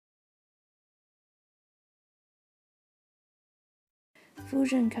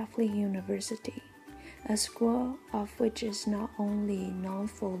FJU Catholic University, a school of which is not only known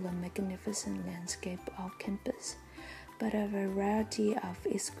for the magnificent landscape of campus, but a variety of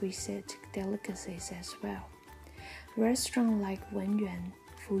exquisite delicacies as well. Restaurants like Wenyuan,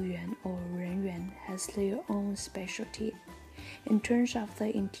 Fuyuan, or Renyuan has their own specialty in terms of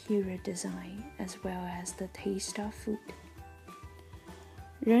the interior design as well as the taste of food.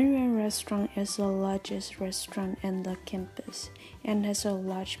 Renyuan Restaurant is the largest restaurant in the campus and has a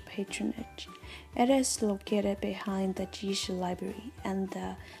large patronage. It is located behind the Jishi Library and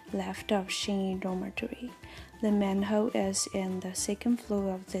the left of Xinyi Dormitory. The main hall is in the second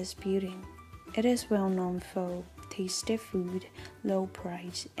floor of this building. It is well known for tasty food, low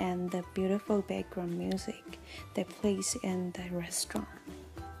price, and the beautiful background music that plays in the restaurant.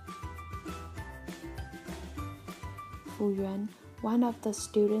 Fuyuan, one of the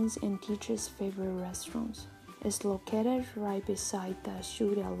students' and teachers' favorite restaurants, is located right beside the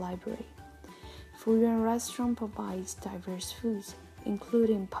Shuya Library. Fuyuan Restaurant provides diverse foods,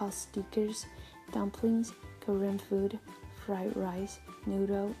 including pot stickers, dumplings, Korean food, fried rice,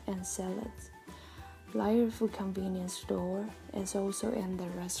 noodle, and salads. Liar Food Convenience Store is also in the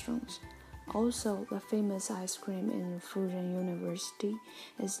restaurant. Also, the famous ice cream in FJU University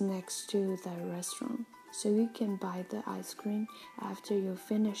is next to the restaurant, so you can buy the ice cream after you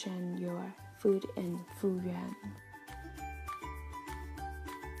finish your food in Fuyuan.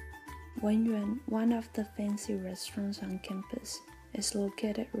 Wenyuan, one of the fancy restaurants on campus, is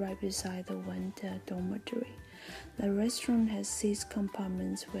located right beside the Winter Dormitory. The restaurant has 6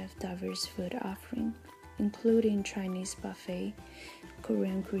 compartments with diverse food offerings, including Chinese buffet,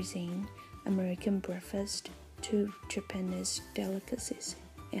 Korean cuisine, American breakfast, 2 Japanese delicacies,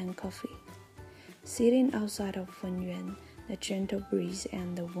 and coffee. Sitting outside of Wenyuan, the gentle breeze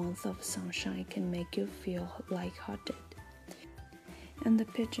and the warmth of sunshine can make you feel lighthearted. And the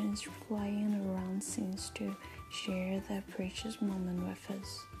pigeons flying around seems to share that precious moment with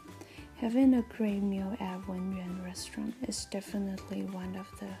us. Having a great meal at Wenyuan restaurant is definitely one of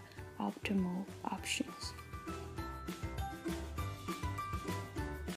the optimal options.